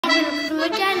my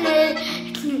channel.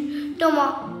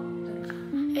 Tomorrow,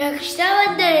 Raksha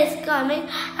weather is coming.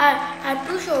 I have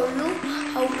to show you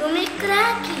how to make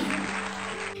Rakhi.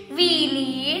 We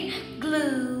need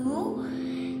glue,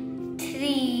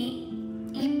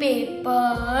 3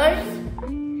 papers,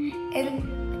 and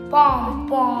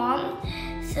pom-pom,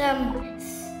 some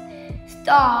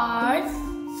stars,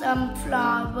 some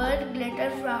flowers,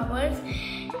 glitter flowers,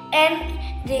 and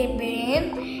ribbon,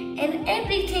 and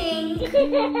everything.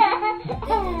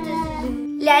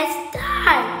 Let's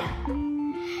start.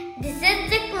 This is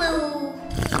the glue.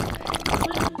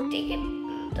 Take it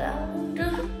down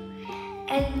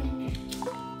and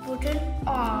put it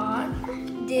on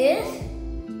this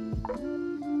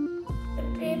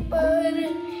paper,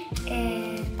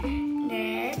 and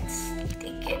let's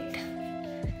stick it.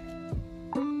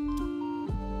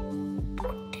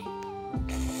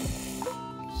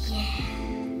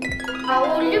 I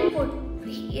only put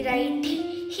right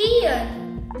here.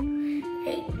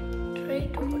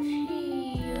 Right over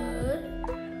here.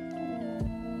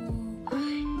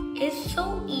 It's so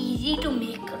easy to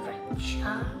make a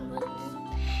Raksha.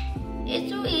 It's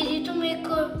so easy to make a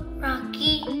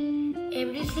Rakhi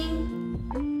every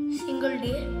single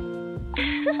day.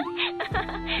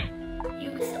 You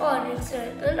can orange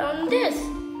circle on this.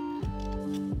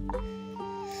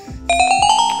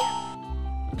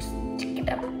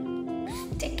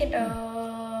 Stick it up,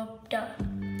 down.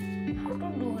 How to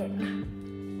do it?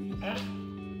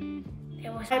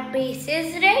 Our base is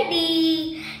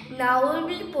ready. Now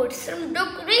we will put some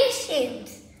decorations.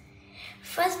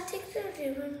 First, take the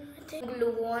ribbon,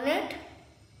 glue on it.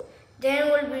 Then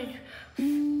we'll be.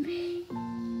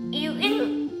 You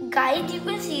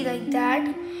can see like that.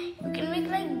 You can make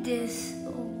like this.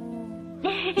 Oh,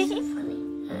 it's so funny.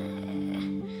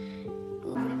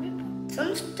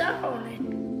 Some stuff on it.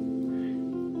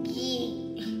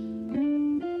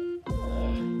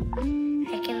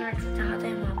 I cannot start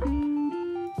them up.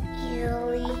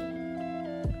 Easily.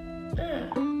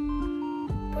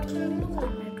 Put some glue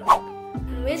on it.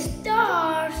 With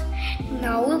stars.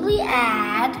 Now we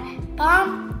add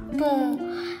pom-pom.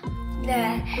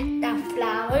 The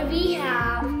flower we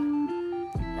have.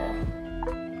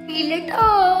 Peel it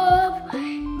up.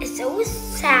 It's so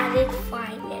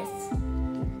satisfying.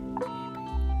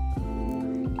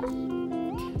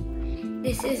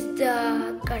 This is the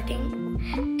cutting.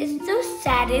 It's so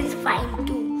satisfying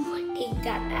to take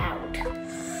that out.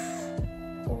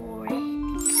 Alright.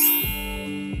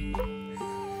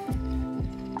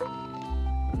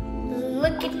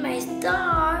 Look at my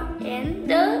star and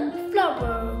the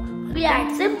flower. We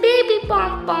add some baby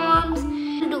pom-poms.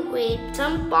 Decorate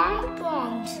some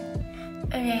pom-poms.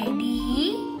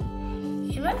 Ready?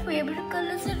 And my favorite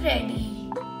colors are ready.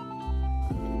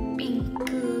 Pink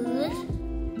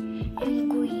and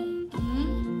green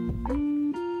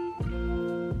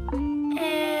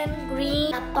and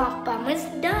green. The pom-pom is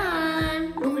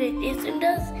done. Decoration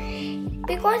does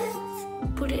because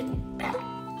put it back.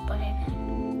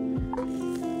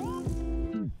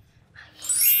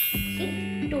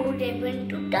 Two ribbon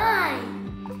to tie.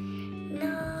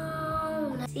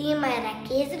 Now see, my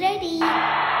Rakhi is ready.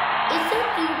 It's so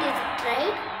cute, is it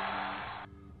right?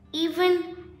 Even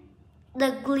the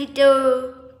glitter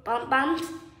pom-poms.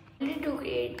 To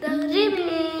create the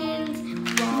ribbons.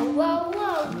 Wow, wow,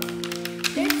 wow.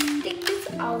 Let's take this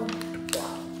out.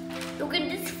 Wow. Look at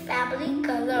this fabric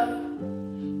color.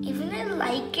 Even I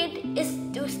like it, it's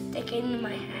still sticking in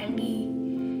my handy.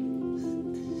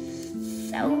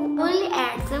 So we'll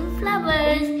add some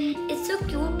flowers. It's so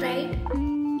cute, right?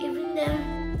 Even them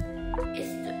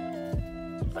is the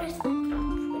first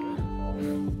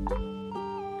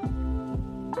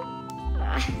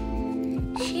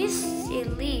she's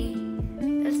silly.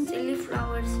 The silly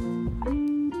flowers.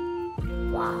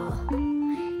 Wow.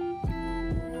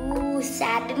 Ooh,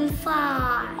 satin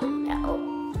fine. Oh,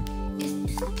 it's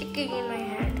sticking in my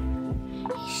hand.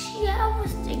 She have a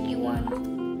sticky one.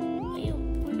 Are you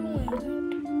gluing it?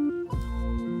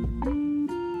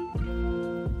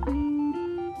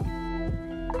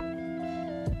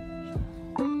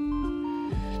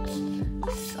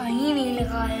 सही नहीं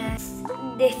लगाया.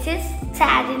 This is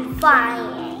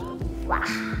satisfying. Wow.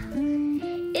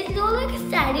 It looks like a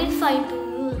satisfying to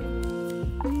me.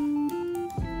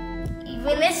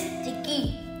 Even a sticky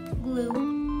glue.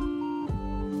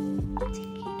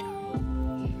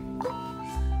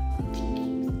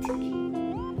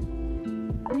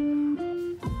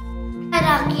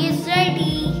 Rakhi is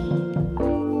ready.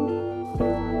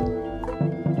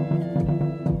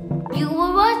 You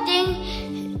were watching.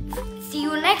 See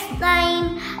you next time.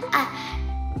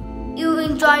 You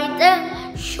enjoyed the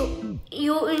show.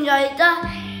 You enjoyed the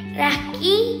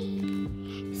Rakhi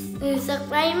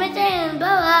Subscribe my channel.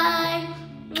 Bye.